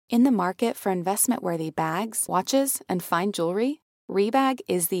In the market for investment-worthy bags, watches, and fine jewelry, Rebag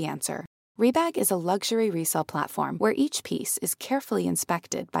is the answer. Rebag is a luxury resale platform where each piece is carefully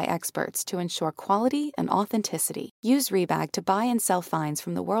inspected by experts to ensure quality and authenticity. Use Rebag to buy and sell finds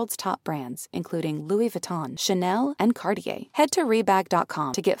from the world's top brands, including Louis Vuitton, Chanel, and Cartier. Head to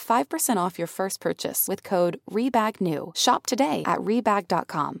Rebag.com to get 5% off your first purchase with code REBAGNEW. Shop today at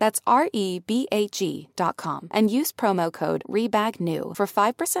Rebag.com. That's REBAG.com. And use promo code REBAGNEW for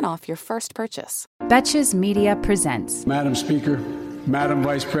 5% off your first purchase. Betches Media presents. Madam Speaker, Madam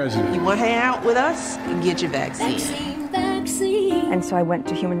Vice President. You want to hang out with us? Get your vaccine. Vaccine. And so I went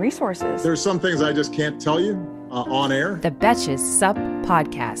to Human Resources. There's some things I just can't tell you on air. The Betches Sup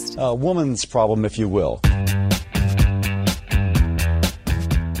Podcast. A woman's problem, if you will.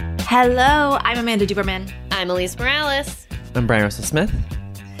 Hello, I'm Amanda Duberman. I'm Elise Morales. I'm Brian Russell Smith.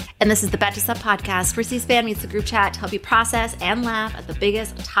 And this is the Betches Sup Podcast, where C-SPAN meets the group chat to help you process and laugh at the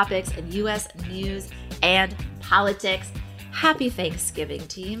biggest topics in U.S. news and politics. Happy Thanksgiving,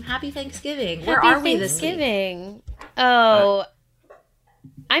 team. Happy Thanksgiving. Where are we this week? Oh,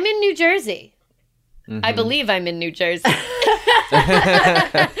 I'm in New Jersey. Mm-hmm. I believe I'm in New Jersey.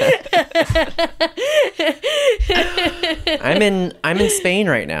 I'm in Spain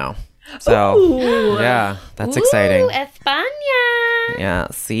right now. So, Ooh. Yeah, that's exciting. España. Yeah,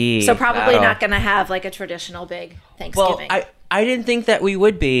 see. So probably not going to have like a traditional big Thanksgiving. Well, I didn't think that we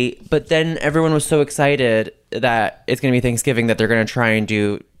would be, but then everyone was so excited that it's going to be Thanksgiving that they're going to try and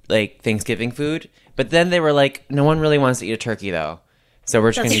do like Thanksgiving food. But then they were like, no one really wants to eat a turkey though. So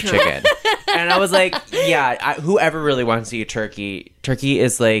we're just going to eat chicken. And I was like, yeah, whoever really wants to eat turkey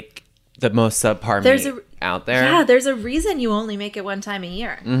is like the most subpar meat out there. Yeah, there's a reason you only make it one time a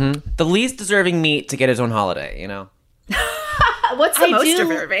year. Mm-hmm. The least deserving meat to get his own holiday, you know? What's the most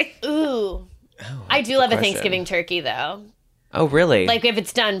deserving? Ooh. I do love a Thanksgiving turkey though. Oh, really? Like, if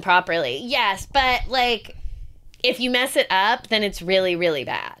it's done properly. Yes, but, like, if you mess it up, then it's really, really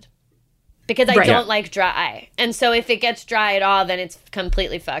bad. Because I don't like dry. And so if it gets dry at all, then it's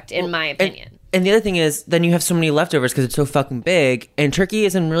completely fucked, in my opinion. And the other thing is, then you have so many leftovers because it's so fucking big, and turkey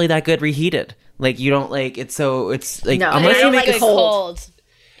isn't really that good reheated. Like, you don't, like, it's like... No, unless I don't you like make it cold.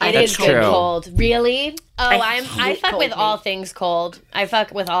 It is good cold. Really? Oh, I fuck with all things cold. I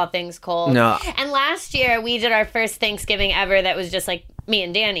fuck with all things cold. No. And last year we did our first Thanksgiving ever that was just like me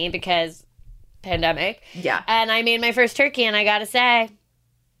and Danny because pandemic. Yeah. And I made my first turkey and I gotta say,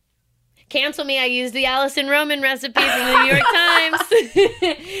 cancel me. I used the Allison Roman recipe from the New York Times.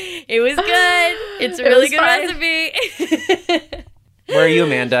 It was good. It's a really good recipe. Where are you,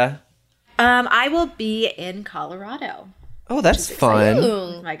 Amanda? I will be in Colorado. Oh, that's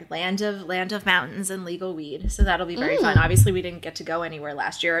fun. Like land of mountains and legal weed. So that'll be very fun. Obviously, we didn't get to go anywhere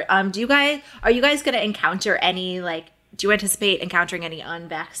last year. Are you guys going to encounter any, like, do you anticipate encountering any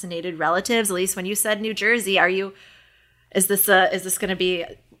unvaccinated relatives? At least when you said New Jersey, is this going to be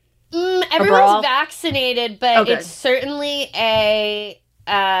everyone's vaccinated, but it's certainly a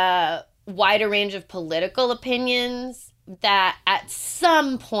wider range of political opinions that at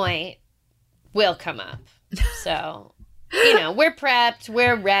some point will come up. So... You know, we're prepped,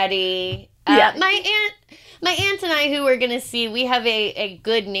 we're ready. Yeah. My aunt and I, who we're going to see, we have a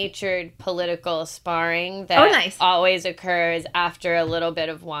good-natured political sparring that always occurs after a little bit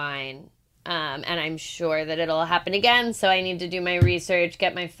of wine. And I'm sure that it'll happen again, so I need to do my research,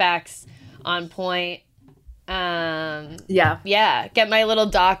 get my facts on point. Yeah, get my little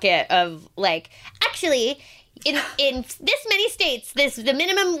docket of, like, actually... In this many states, the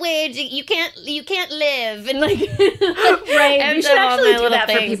minimum wage, you can't live, and like right. We should actually do that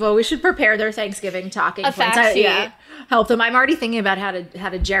for people. We should prepare their Thanksgiving talking points. Help them. I'm already thinking about how to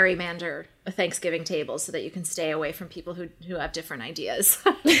gerrymander a Thanksgiving table so that you can stay away from people who have different ideas.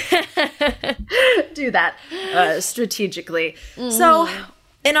 Do that strategically. Mm. So.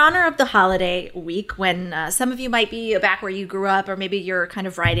 In honor of the holiday week, when some of you might be back where you grew up, or maybe you're kind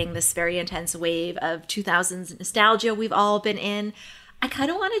of riding this very intense wave of 2000s nostalgia we've all been in, I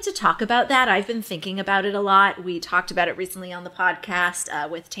kind of wanted to talk about that. I've been thinking about it a lot. We talked about it recently on the podcast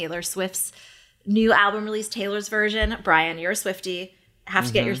with Taylor Swift's new album release, Taylor's Version. Brian, you're a Swiftie. Have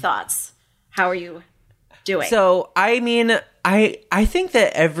to get your thoughts. How are you doing? So, I mean, I think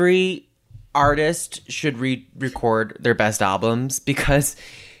that every... artist should record their best albums because,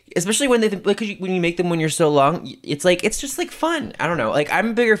 especially when when you make them when you're so long, it's just like fun. I don't know. Like, I'm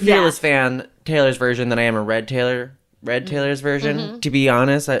a bigger Fearless fan Taylor's Version than I am a Red Taylor's Version. Mm-hmm. To be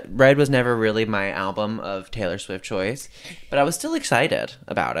honest, Red was never really my album of Taylor Swift choice, but I was still excited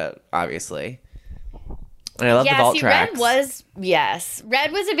about it. Obviously, And I love the vault tracks.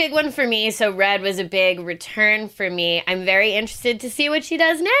 Red was a big one for me, so Red was a big return for me. I'm very interested to see what she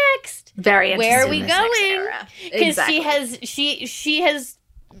does next. Very interested. Where are we going? Because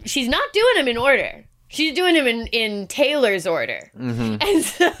she's not doing them in order. She's doing them in Taylor's order. Mm-hmm. And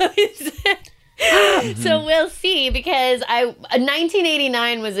so so we'll see, because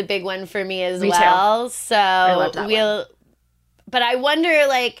 1989 was a big one for me as well. Too. So I loved that one. But I wonder,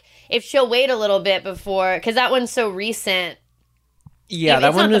 like, if she'll wait a little bit before, because that one's so recent. Yeah,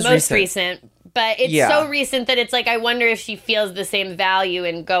 that one was It's not the most recent, but it's so recent that it's like, I wonder if she feels the same value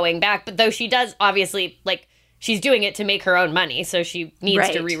in going back. But though she does, obviously, like, she's doing it to make her own money, so she needs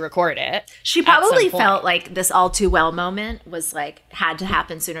to re-record it. She probably felt like this All Too Well moment was like, had to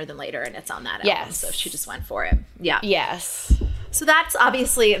happen sooner than later, and it's on that album, so she just went for it. Yeah. Yes. So that's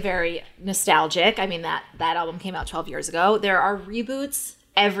obviously very nostalgic. I mean, that album came out 12 years ago. There are reboots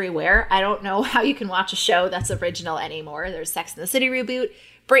everywhere. I don't know how you can watch a show that's original anymore. There's Sex and the City reboot.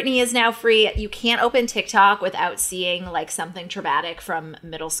 Britney is now free. You can't open TikTok without seeing like something traumatic from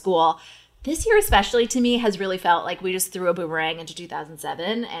middle school. This year especially, to me, has really felt like we just threw a boomerang into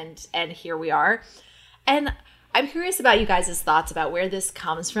 2007, and here we are. And I'm curious about you guys' thoughts about where this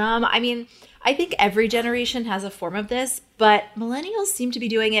comes from. I mean, I think every generation has a form of this, but millennials seem to be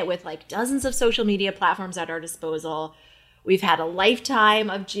doing it with like dozens of social media platforms at our disposal. We've had a lifetime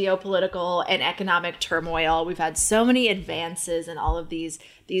of geopolitical and economic turmoil. We've had so many advances in all of these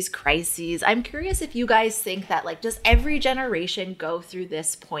crises. I'm curious if you guys think that, like, does every generation go through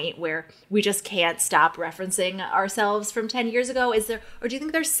this point where we just can't stop referencing ourselves from 10 years ago? Or do you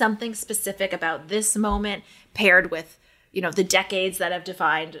think there's something specific about this moment paired with, you know, the decades that have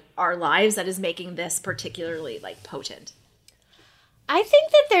defined our lives that is making this particularly like potent? I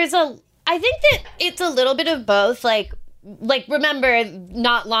think that it's a little bit of both. Like remember,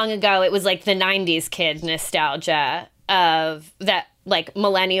 not long ago, it was like the 90s kid nostalgia of that, like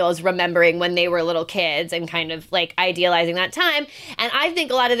millennials remembering when they were little kids and kind of like idealizing that time. And I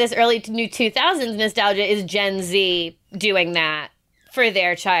think a lot of this early to new 2000s nostalgia is Gen Z doing that for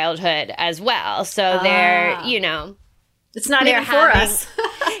their childhood as well. So they're, you know, it's not even for us.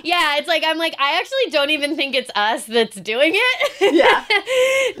 Yeah, it's like, I'm like, I actually don't even think it's us that's doing it. Yeah.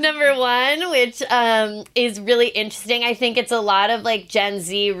 Number one, which is really interesting. I think it's a lot of like Gen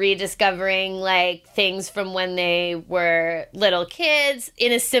Z rediscovering like things from when they were little kids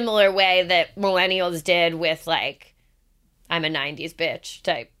in a similar way that millennials did with like, I'm a 90s bitch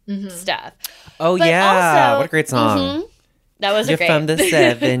type stuff. Oh, but yeah. Also, what a great song. Mm-hmm. That was You're great. from the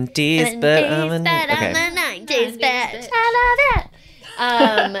 70s, but I'm a 90s bitch. I love it.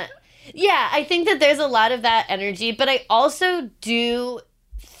 Yeah, I think that there's a lot of that energy, but I also do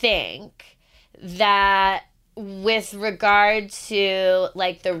think that with regard to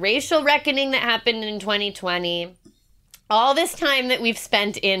like the racial reckoning that happened in 2020, all this time that we've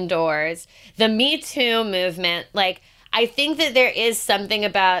spent indoors, the Me Too movement, like I think that there is something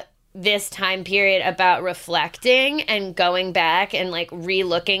about this time period about reflecting and going back and like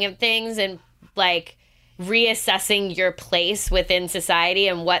re-looking at things and like reassessing your place within society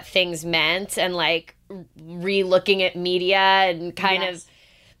and what things meant, and like re-looking at media and kind of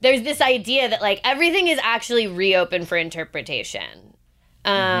there's this idea that like everything is actually reopened for interpretation.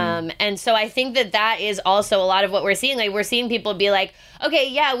 And so I think that that is also a lot of what we're seeing. Like we're seeing people be like, okay,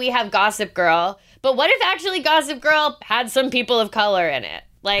 yeah, we have Gossip Girl, but what if actually Gossip Girl had some people of color in it?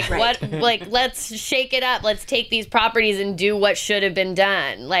 Like what, like, let's shake it up. Let's take these properties and do what should have been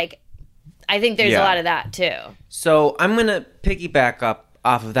done. Like, I think there's a lot of that too. So I'm going to piggyback up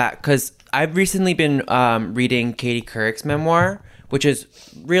off of that because I've recently been reading Katie Couric's memoir, which is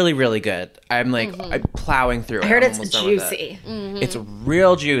really, really good. I'm like, I'm plowing through it. I heard it's juicy. It's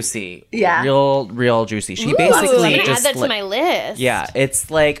real juicy. Yeah. Real juicy. She basically I'm just add that to my list. Yeah.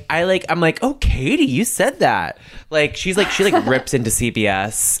 It's like, I'm like, oh, Katie, you said that. Like, she rips into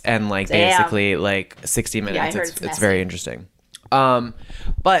CBS and like basically like 60 Minutes. Yeah, it's very interesting.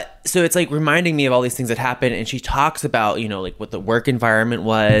 But so it's like reminding me of all these things that happened, and she talks about, you know, like what the work environment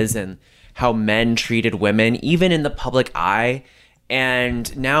was and how men treated women, even in the public eye.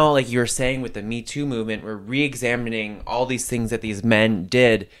 And now, like you were saying with the Me Too movement, we're re-examining all these things that these men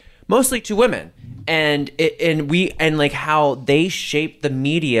did, mostly to women, and like how they shaped the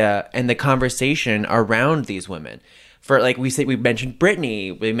media and the conversation around these women. For like we mentioned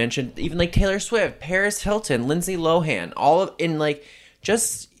Britney, we mentioned even like Taylor Swift, Paris Hilton, Lindsay Lohan, all of in like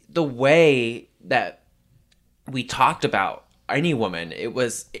just the way that we talked about any woman. It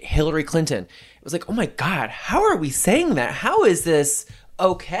was Hillary Clinton. It was like, oh my God, how are we saying that? How is this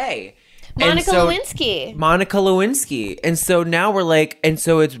okay? Monica Lewinsky. And so now we're like, and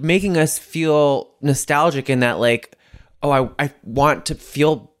so it's making us feel nostalgic in that like, oh, I want to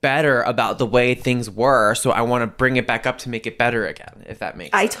feel better about the way things were. So I want to bring it back up to make it better again, if that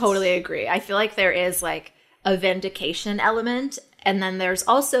makes sense. I totally agree. I feel like there is like a vindication element. And then there's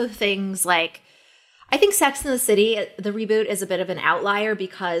also things like, I think Sex and the City, the reboot, is a bit of an outlier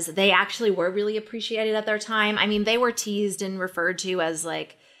because they actually were really appreciated at their time. I mean, they were teased and referred to as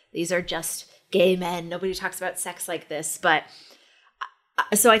like, these are just gay men. Nobody talks about sex like this. But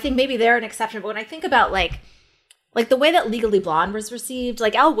so I think maybe they're an exception. But when I think about like the way that Legally Blonde was received,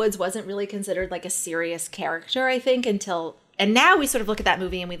 like Elle Woods wasn't really considered like a serious character, I think, until, and now we sort of look at that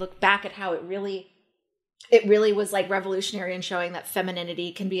movie and we look back at how it really was like revolutionary in showing that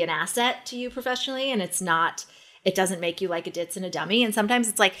femininity can be an asset to you professionally, and it doesn't make you like a ditz and a dummy. And sometimes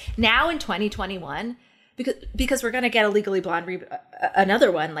it's like now in 2021, because we're going to get a Legally Blonde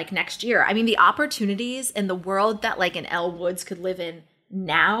another one like next year. I mean, the opportunities in the world that like an Elle Woods could live in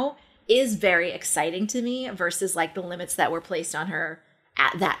now is very exciting to me versus like the limits that were placed on her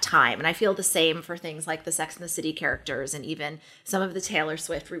at that time. And I feel the same for things like the Sex and the City characters and even some of the Taylor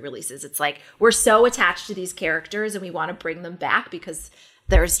Swift re-releases. It's like we're so attached to these characters and we want to bring them back because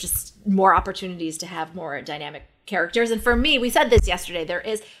there's just more opportunities to have more dynamic characters. And for me, we said this yesterday,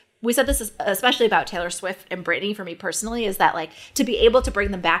 we said this especially about Taylor Swift and Britney for me personally, is that like to be able to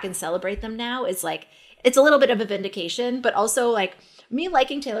bring them back and celebrate them now is like, it's a little bit of a vindication, but also like me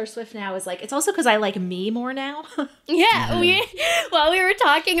liking Taylor Swift now is like, it's also because I like me more now. Yeah, we were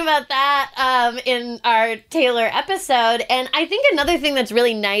talking about that in our Taylor episode. And I think another thing that's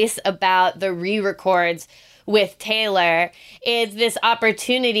really nice about the re-records with Taylor is this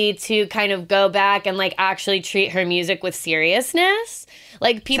opportunity to kind of go back and like actually treat her music with seriousness.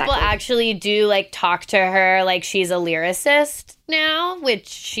 Like people actually do like talk to her like she's a lyricist now, which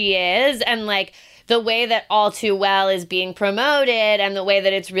she is. And like the way that All Too Well is being promoted and the way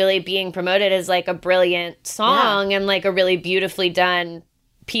that it's really being promoted as like a brilliant song and like a really beautifully done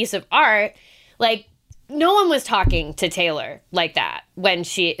piece of art, like no one was talking to Taylor like that when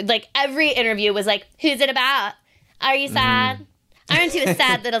she, like every interview was like, who's it about? Are you sad? Aren't you a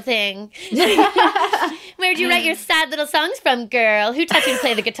sad little thing? Where'd you write your sad little songs from, girl? Who taught you to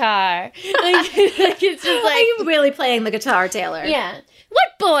play the guitar? Like it's just like, are you really playing the guitar, Taylor? Yeah.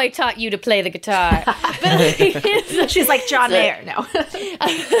 What boy taught you to play the guitar? But like, she's like John Mayer. No.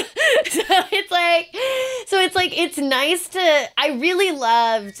 It's nice to, I really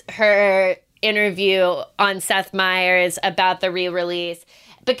loved her interview on Seth Meyers about the re-release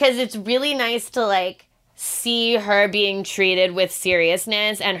because it's really nice to like see her being treated with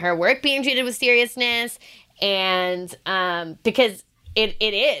seriousness and her work being treated with seriousness, and because it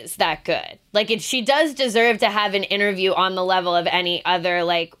is that good. Like she does deserve to have an interview on the level of any other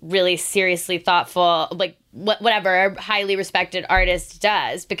like really seriously thoughtful, like whatever a highly respected artist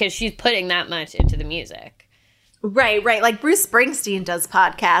does, because she's putting that much into the music. Right. Like Bruce Springsteen does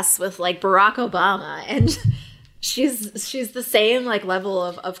podcasts with like Barack Obama, and she's the same like level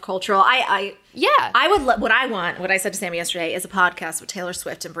of cultural. I would what I said to Sammy yesterday is a podcast with Taylor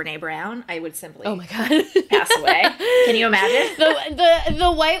Swift and Brene Brown. I would simply pass away. Can you imagine?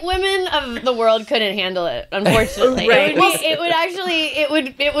 The white women of the world couldn't handle it, unfortunately. Right.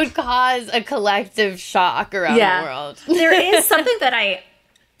 It would cause a collective shock around the world. There is something that I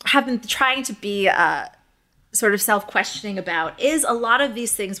have been trying to be sort of self-questioning about, is a lot of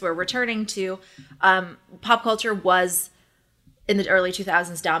these things we're returning to. Pop culture was in the early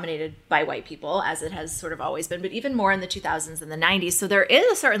 2000s dominated by white people, as it has sort of always been, but even more in the 2000s and the 90s. So there is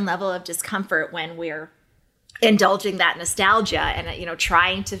a certain level of discomfort when we're indulging that nostalgia and, you know,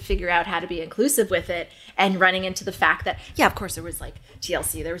 trying to figure out how to be inclusive with it, and running into the fact that, yeah, of course there was like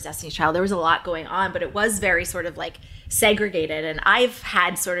TLC, there was Destiny's Child, there was a lot going on, but it was very sort of like segregated. And I've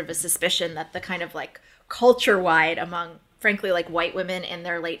had sort of a suspicion that the kind of like culture-wide among, frankly, like white women in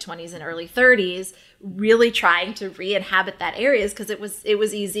their late 20s and early 30s really trying to re-inhabit that areas because it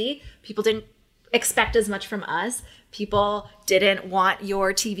was easy. People didn't expect as much from us. People didn't want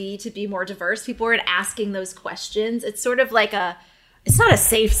your TV to be more diverse. People weren't asking those questions. It's sort of like it's not a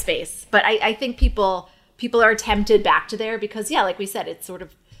safe space, but I think people are tempted back to there because, yeah, like we said, it's sort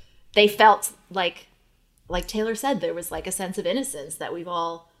of, they felt like Taylor said, there was like a sense of innocence that we've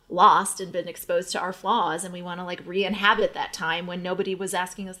all lost and been exposed to our flaws, and we want to like re-inhabit that time when nobody was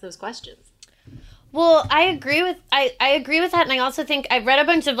asking us those questions. Well, I agree with that, and I also think I've read a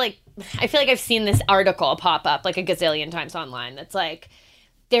bunch of like, I feel like I've seen this article pop up like a gazillion times online that's like,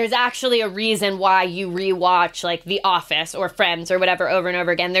 there's actually a reason why you rewatch like The Office or Friends or whatever over and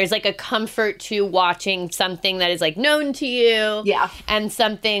over again. There's like a comfort to watching something that is like known to you. Yeah. And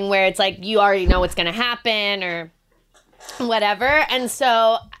something where it's like you already know what's going to happen or whatever. And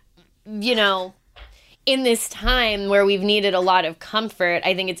so, you know, in this time where we've needed a lot of comfort,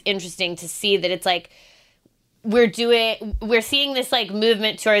 I think it's interesting to see that it's like we're seeing this like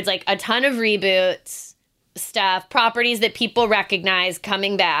movement towards like a ton of reboots stuff, properties that people recognize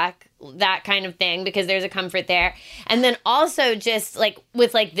coming back, that kind of thing, because there's a comfort there. And then also just like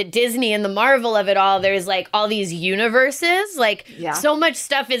with like the Disney and the Marvel of it all, there's like all these universes, like so much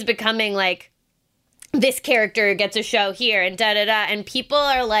stuff is becoming like this character gets a show here and da-da-da. And people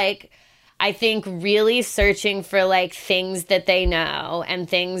are like, I think really searching for like things that they know and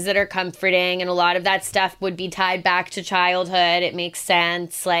things that are comforting. And a lot of that stuff would be tied back to childhood. It makes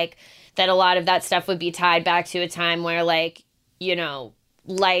sense. Like, that a lot of that stuff would be tied back to a time where, like, you know,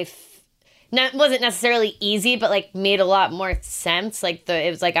 life wasn't necessarily easy, but, like, made a lot more sense. Like,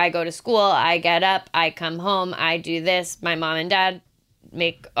 it was like, I go to school, I get up, I come home, I do this. My mom and dad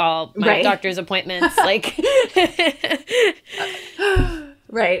make all my doctor's appointments. Like,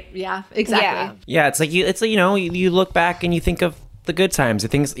 right. Yeah, exactly. Yeah, it's like, you look back and you think of the good times, the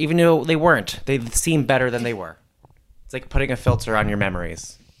things, even though they weren't, they seem better than they were. It's like putting a filter on your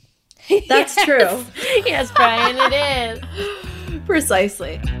memories. That's true. Yes, Brian, it is.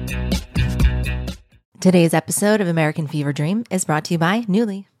 Precisely. Today's episode of American Fever Dream is brought to you by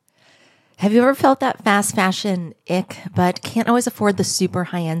Nuuly. Have you ever felt that fast fashion ick, but can't always afford the super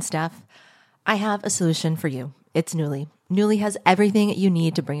high-end stuff? I have a solution for you. It's Nuuly. Nuuly has everything you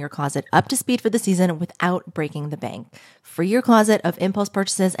need to bring your closet up to speed for the season without breaking the bank. Free your closet of impulse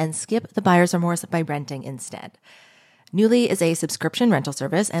purchases and skip the buyer's remorse by renting instead. Nuuly is a subscription rental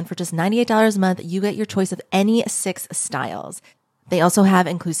service, and for just $98 a month, you get your choice of any 6 styles. They also have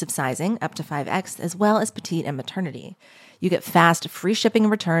inclusive sizing, up to 5X, as well as petite and maternity. You get fast, free shipping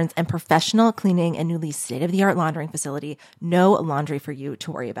and returns, and professional cleaning in Nuuly's state-of-the-art laundering facility. No laundry for you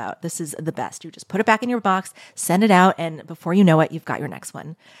to worry about. This is the best. You just put it back in your box, send it out, and before you know it, you've got your next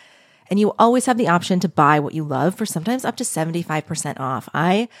one. And you always have the option to buy what you love for sometimes up to 75% off.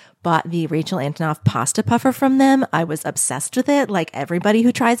 I bought the Rachel Antonoff pasta puffer from them. I was obsessed with it, like everybody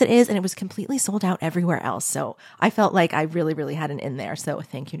who tries it is, and it was completely sold out everywhere else. So I felt like I really, really had an in there. So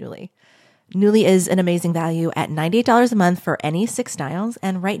thank you, Nuuly. Nuuly is an amazing value at $98 a month for any 6 styles.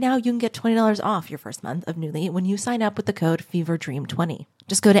 And right now you can get $20 off your first month of Nuuly when you sign up with the code FEVERDREAM20.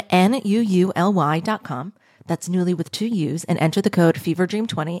 Just go to NUULY.com. That's Nuuly with 2 U's, and enter the code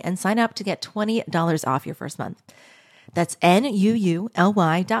FEVERDREAM20 and sign up to get $20 off your first month. That's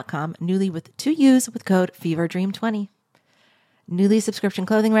NUULY.com, Nuuly with 2 U's with code FEVERDREAM20. Nuuly subscription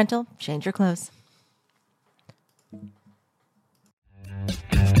clothing rental, change your clothes.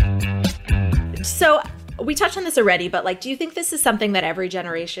 So we touched on this already, but like, do you think this is something that every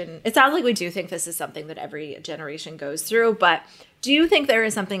generation, it sounds like we do think this is something that every generation goes through, but do you think there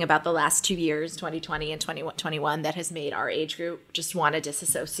is something about the last 2 years, 2020 and 2021, that has made our age group just want to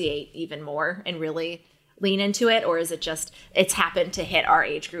disassociate even more and really lean into it? Or is it just, it's happened to hit our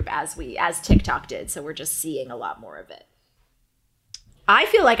age group as TikTok did, so we're just seeing a lot more of it? I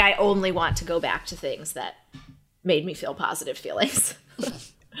feel like I only want to go back to things that made me feel positive feelings.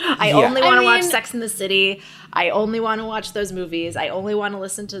 I only want to watch Sex and the City. I only want to watch those movies. I only want to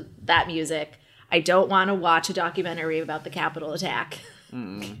listen to that music. I don't want to watch a documentary about the Capitol attack.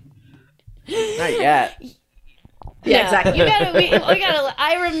 Not yet. Yeah, exactly. We gotta.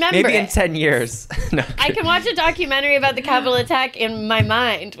 I remember. Maybe in 10 years. No, I can watch a documentary about the Capitol attack in my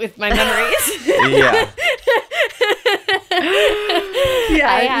mind with my memories. Yeah.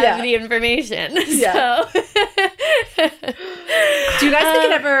 I have the information. Yeah. So. Do you guys think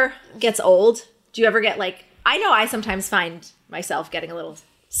it ever gets old? Do you ever get like? I know I sometimes find myself getting a little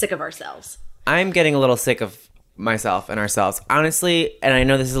sick of ourselves. I'm getting a little sick of myself and ourselves. Honestly, and I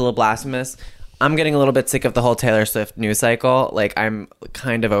know this is a little blasphemous, I'm getting a little bit sick of the whole Taylor Swift news cycle. Like, I'm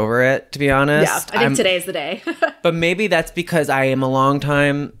kind of over it, to be honest. Yeah, I think today's the day. But maybe that's because I am a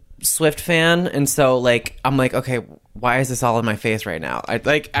longtime Swift fan, and so, like, I'm like, okay, why is this all in my face right now? I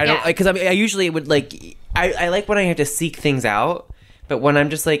don't, because I usually would, like, I like when I have to seek things out, but when I'm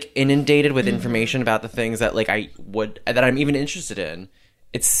just, like, inundated with information about the things that, like, that I'm even interested in,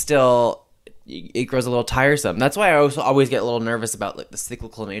 it's still... it grows a little tiresome. That's why I also always get a little nervous about like the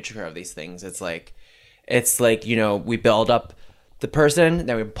cyclical nature of these things. It's like, you know, we build up the person,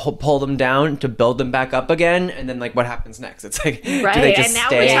 then we pull them down to build them back up again, and then like what happens next? It's like, right. Do they just and now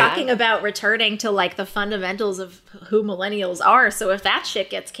stay? We're talking about returning to like the fundamentals of who millennials are. So if that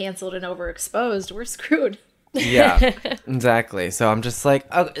shit gets canceled and overexposed, we're screwed. Yeah, exactly. So I'm just like,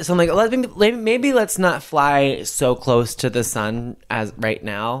 so I'm like, maybe let's not fly so close to the sun as right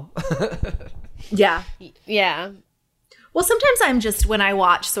now. Yeah. Yeah. Well, sometimes I'm just, when I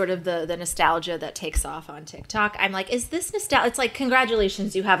watch sort of the nostalgia that takes off on TikTok, I'm like, is this nostalgia? It's like,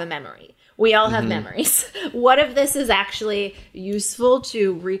 congratulations, you have a memory. We all have memories. What if this is actually useful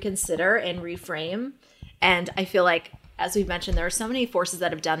to reconsider and reframe? And I feel like, as we've mentioned, there are so many forces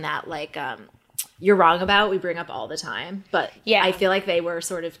that have done that, like You're Wrong About, we bring up all the time. But yeah, I feel like they were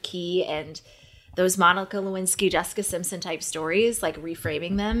sort of key, and those Monica Lewinsky, Jessica Simpson type stories, like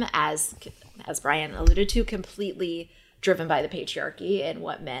reframing them as Brian alluded to, completely driven by the patriarchy and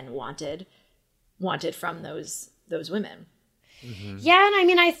what men wanted from those women. Mm-hmm. Yeah, and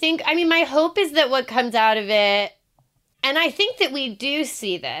I mean, my hope is that what comes out of it, and I think that we do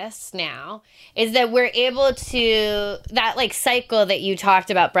see this now, is that we're able to, that like cycle that you talked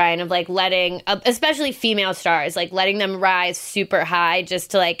about, Brian, of like letting, especially female stars, like letting them rise super high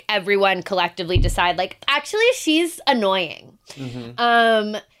just to like everyone collectively decide like, actually she's annoying.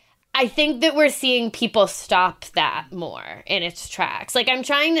 Mm-hmm. I think that we're seeing people stop that more in its tracks. Like, I'm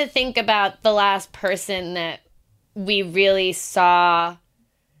trying to think about the last person that we really saw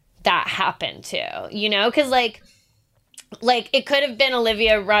that happen to, you know? Because, like it could have been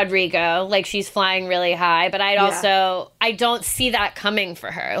Olivia Rodrigo, like, she's flying really high, but I don't see that coming for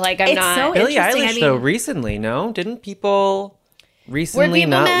her. Like, so Billie Eilish, though, recently, no? Didn't people recently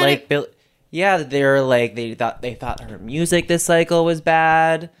not like Billie... Yeah, they're like, they thought her music this cycle was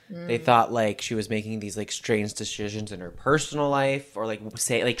bad. They thought like she was making these like strange decisions in her personal life, or like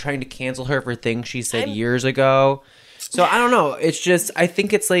trying to cancel her for things she said years ago. So I don't know. It's just, I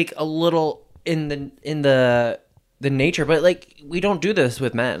think it's like a little in the nature, but like we don't do this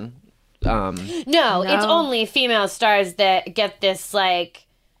with men. No, it's only female stars that get this like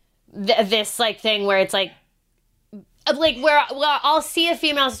this like thing where it's like where I'll see a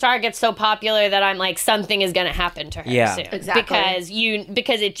female star get so popular that I'm like, something is going to happen to her soon. Exactly.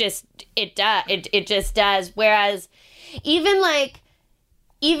 Because it just does. Whereas even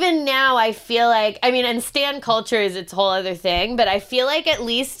now I feel like, I mean, and stan culture is its whole other thing, but I feel like at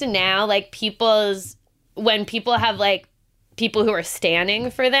least now, like when people have like people who are standing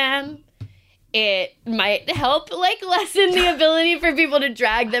for them, it might help like lessen the ability for people to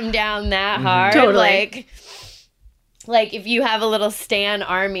drag them down that hard. Totally. Like, if you have a little stan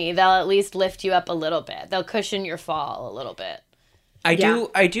army, they'll at least lift you up a little bit. They'll cushion your fall a little bit. I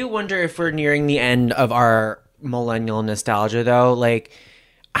do wonder if we're nearing the end of our millennial nostalgia, though. Like,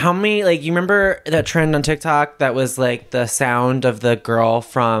 how many, like, you remember that trend on TikTok that was, like, the sound of the girl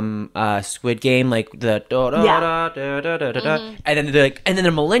from Squid Game? Like, the da-da-da-da-da-da-da. And then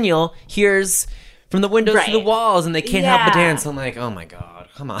the millennial hears from the windows to the walls, and they can't help but dance. I'm like, oh, my God.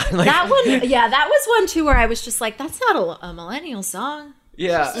 Come on. Like, that was one too where I was just like, that's not a millennial song.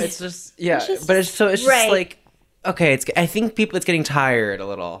 Yeah, it's just just like, okay, I think it's getting tired a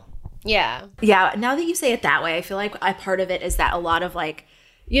little. Yeah. Yeah, now that you say it that way, I feel like a part of it is that a lot of like,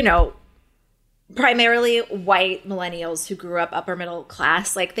 you know, primarily white millennials who grew up upper middle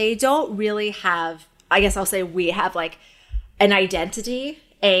class, like they don't really have, I guess I'll say we have like an identity,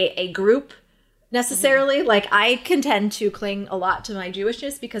 a group necessarily. Mm-hmm. Like I can tend to cling a lot to my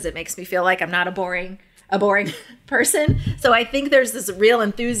Jewishness because it makes me feel like I'm not a boring person. So I think there's this real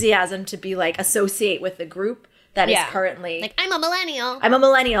enthusiasm to be like associate with the group that is currently like, I'm a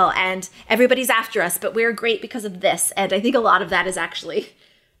millennial and everybody's after us, but we're great because of this. And I think a lot of that is actually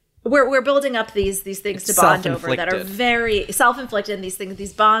we're building up these things to bond over that are very self-inflicted. And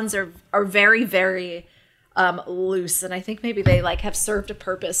these bonds are very, very loose. And I think maybe they like have served a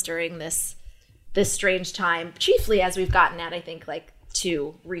purpose during this strange time, chiefly as we've gotten at, I think, like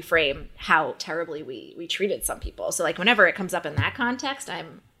to reframe how terribly we treated some people. So like whenever it comes up in that context,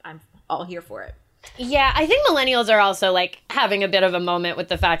 I'm all here for it. Yeah, I think millennials are also like having a bit of a moment with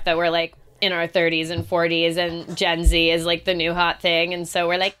the fact that we're like in our 30s and 40s and Gen Z is like the new hot thing. And so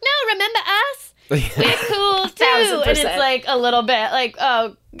we're like, no, remember us? We're cool too. And it's like a little bit like,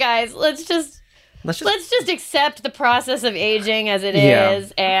 oh, guys, let's just accept the process of aging as it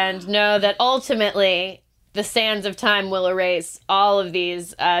is and know that ultimately the sands of time will erase all of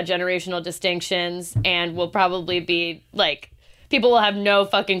these generational distinctions, and will probably be like, people will have no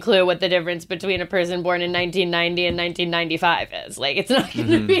fucking clue what the difference between a person born in 1990 and 1995 is. Like, it's not going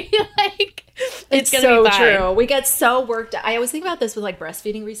to be like, it's going to be fine. True. We get so worked. I always think about this with like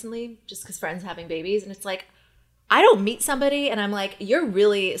breastfeeding recently, just because friends having babies, and it's like, I don't meet somebody and I'm like, you're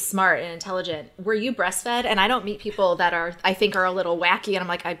really smart and intelligent. Were you breastfed? And I don't meet people that I think are a little wacky and I'm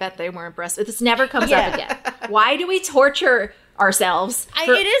like, I bet they weren't breastfed. This never comes up again. Why do we torture ourselves?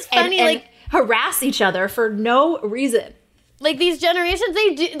 It is funny. harass each other for no reason. Like these generations,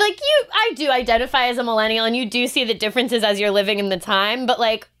 they do, like I do identify as a millennial, and you do see the differences as you're living in the time, but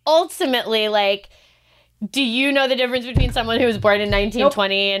like ultimately, like, do you know the difference between someone who was born in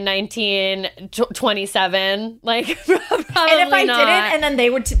 1920 and 1927? Like, probably not. And if I didn't, and then they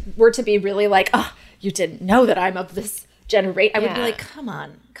were to be really like, oh, you didn't know that I'm of this generation, I would be like, come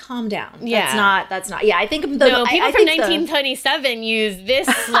on, calm down. That's not. Yeah, I think people from 1927 use this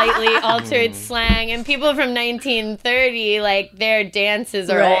slightly altered slang, and people from 1930, like, their dances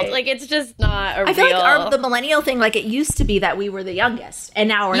are old. Like, it's just not a real. I feel like the millennial thing, like, it used to be that we were the youngest, and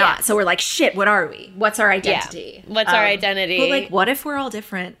now we're not. So we're like, shit, what are we? What's our identity? Yeah. What's our identity? But like, what if we're all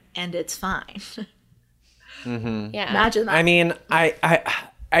different and it's fine? Mm-hmm. Yeah, imagine that. I mean,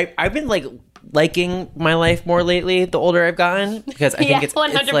 I've been like liking my life more lately the older I've gotten, because I think it's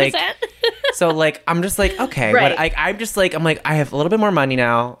 100%. It's like, so like I'm just like, okay, right. I'm just like, I'm like, I have a little bit more money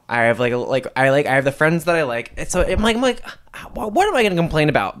now. I have I have the friends that I like. And so I'm like, what am I going to complain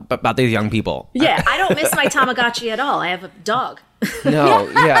about these young people? Yeah, I don't miss my Tamagotchi at all. I have a dog. No,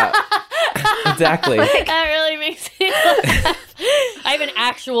 yeah. Exactly. That really makes me laugh. I have an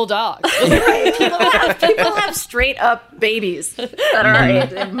actual dog. Right. People have straight up babies that are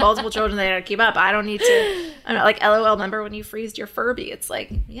and multiple children they gotta keep up. I don't need to. I'm not like, LOL, remember when you freezed your Furby? It's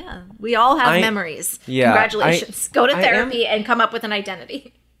like, yeah, we all have memories. Yeah, congratulations. Go to therapy and come up with an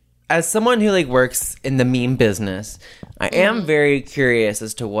identity. As someone who like works in the meme business, I am very curious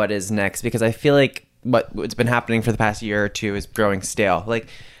as to what is next, because I feel like what's been happening for the past year or two is growing stale. Like,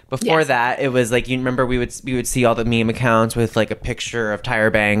 before that, it was like, you remember we would see all the meme accounts with like a picture of Tyra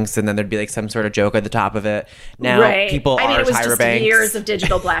Banks, and then there'd be like some sort of joke at the top of it. Now people are Tyra Banks. It was just years of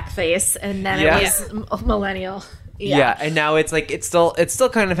digital blackface, and then it was millennial. Yeah, and now it's like it's still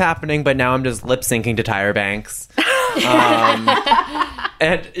kind of happening, but now I'm just lip syncing to Tyra Banks.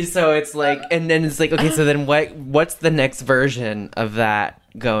 And so it's like, and then it's like, okay, so then what's the next version of that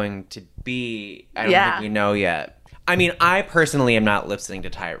going to be? I don't think we know yet. I mean, I personally am not lip syncing to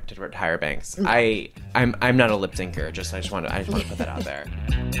Tyra Banks. No. I'm not a lip syncer. I just want to put that out there.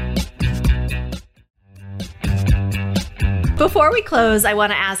 Before we close, I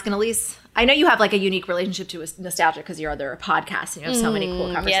want to ask, and Elise, I know you have like a unique relationship to nostalgia because your other podcast, and you have so many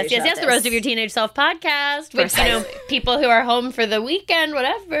cool conversations. Yes. The Roast of Your Teenage Self podcast, which people who are home for the weekend,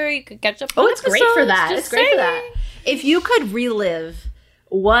 whatever, you could catch up. It's great for that. It's great for that. If you could relive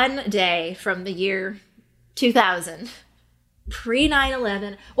one day from the year 2000, pre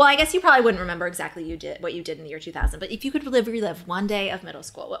 9/11. Well, I guess you probably wouldn't remember exactly what you did in the year 2000. But if you could relive one day of middle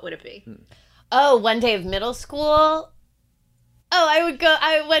school, what would it be? Oh, one day of middle school. Oh,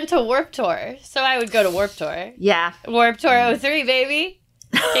 I went to Warped Tour, so I would go to Warped Tour. Yeah, Warped Tour 03, baby.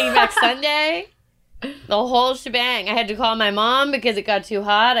 Taking Back Sunday, the whole shebang. I had to call my mom because it got too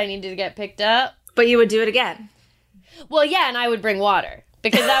hot. I needed to get picked up. But you would do it again. Well, yeah, and I would bring water,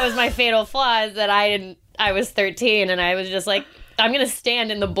 because that was my fatal flaw, is that I was 13, and I was just like, I'm going to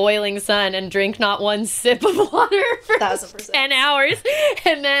stand in the boiling sun and drink not one sip of water for 10 hours,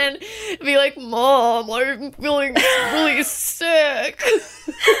 and then be like, Mom, I'm feeling really sick.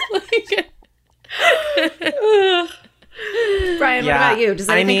 Brian, what about you? Does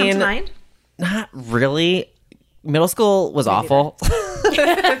anything come to mind? Not really. Middle school was awful.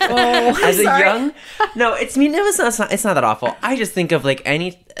 As a young, no, it's not that awful. I just think of like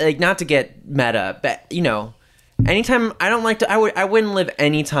not to get meta, but anytime I wouldn't live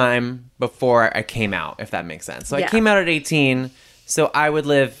any time before I came out, if that makes sense. So I came out at 18, so I would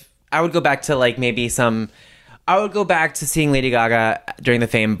go back to like I would go back to seeing Lady Gaga during the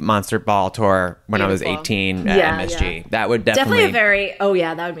famed Monster Ball tour when I was 18 at MSG. Yeah. That would definitely that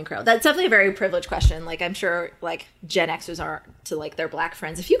would be incredible. That's definitely a very privileged question. Like, I'm sure like Gen Xers are to like their black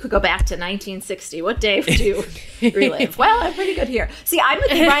friends. If you could go back to 1960, what day would you relive? Well, I'm pretty good here. See, I'm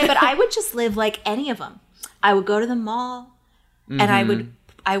with you, Brian, but I would just live like any of them. I would go to the mall, and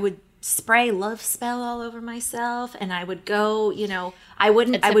I would spray Love Spell all over myself, and I would go, I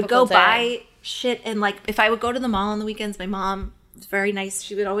would go buy shit, and like if I would go to the mall on the weekends, my mom was very nice.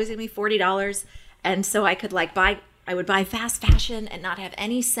 She would always give me $40, and so I could I would buy fast fashion and not have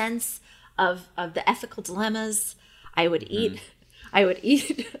any sense of the ethical dilemmas. I would eat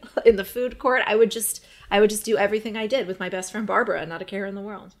in the food court. I would just do everything I did with my best friend Barbara, and not a care in the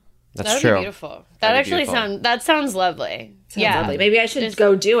world. That's true. That would be beautiful. That sounds lovely. Lovely. Maybe I should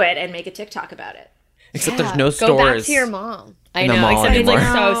go do it and make a TikTok about it. Except there's no stores. Go back to your mom. I know, except it's like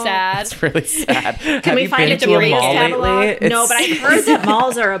so sad. It's really sad. Can we find it to a mall lately? No, but I've heard that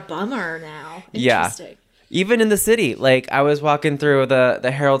malls are a bummer now. Interesting. Yeah. Even in the city. Like, I was walking through the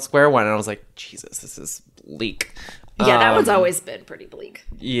Herald Square one, and I was like, Jesus, this is bleak. Yeah, that one's always been pretty bleak.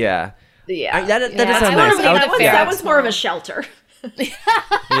 Yeah. Yeah. That does sound nice. That one's more of a shelter.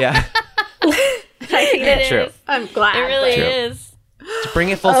 Yeah. I think it is. I'm glad. It really is. To bring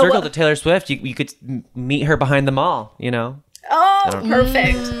it full circle to Taylor Swift, you could meet her behind the mall, you know? Oh,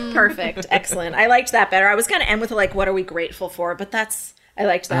 perfect. Excellent. I liked that better. I was going to end with like, what are we grateful for? But I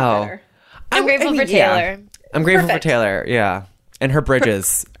liked that better. I'm grateful for Taylor. Yeah. I'm grateful for Taylor, yeah. And her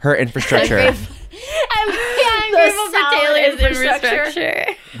bridges, her infrastructure. I'm grateful for Taylor's infrastructure.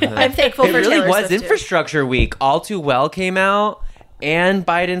 I'm thankful for Taylor Swift. It really was Infrastructure Week. All Too Well came out, and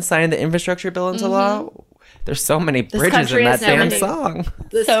Biden signed the infrastructure bill into law. There's so many bridges in that damn song.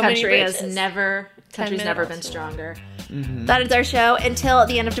 This country has never been stronger. Mm-hmm. That is our show. Until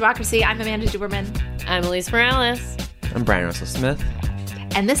the end of democracy, I'm Amanda Duberman. I'm Elise Morales. I'm Brian Russell Smith.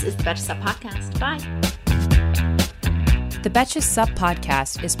 And this is the Betches Sup Podcast. Bye. The Betches Sup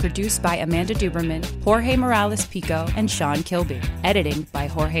Podcast is produced by Amanda Duberman, Jorge Morales Pico, and Sean Kilby. Editing by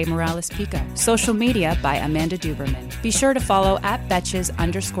Jorge Morales Pico. Social media by Amanda Duberman. Be sure to follow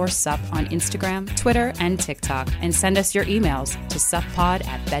 @Betches_Sup on Instagram, Twitter, and TikTok. And send us your emails to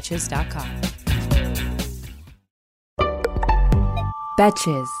suppod@betches.com.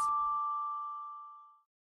 Betches.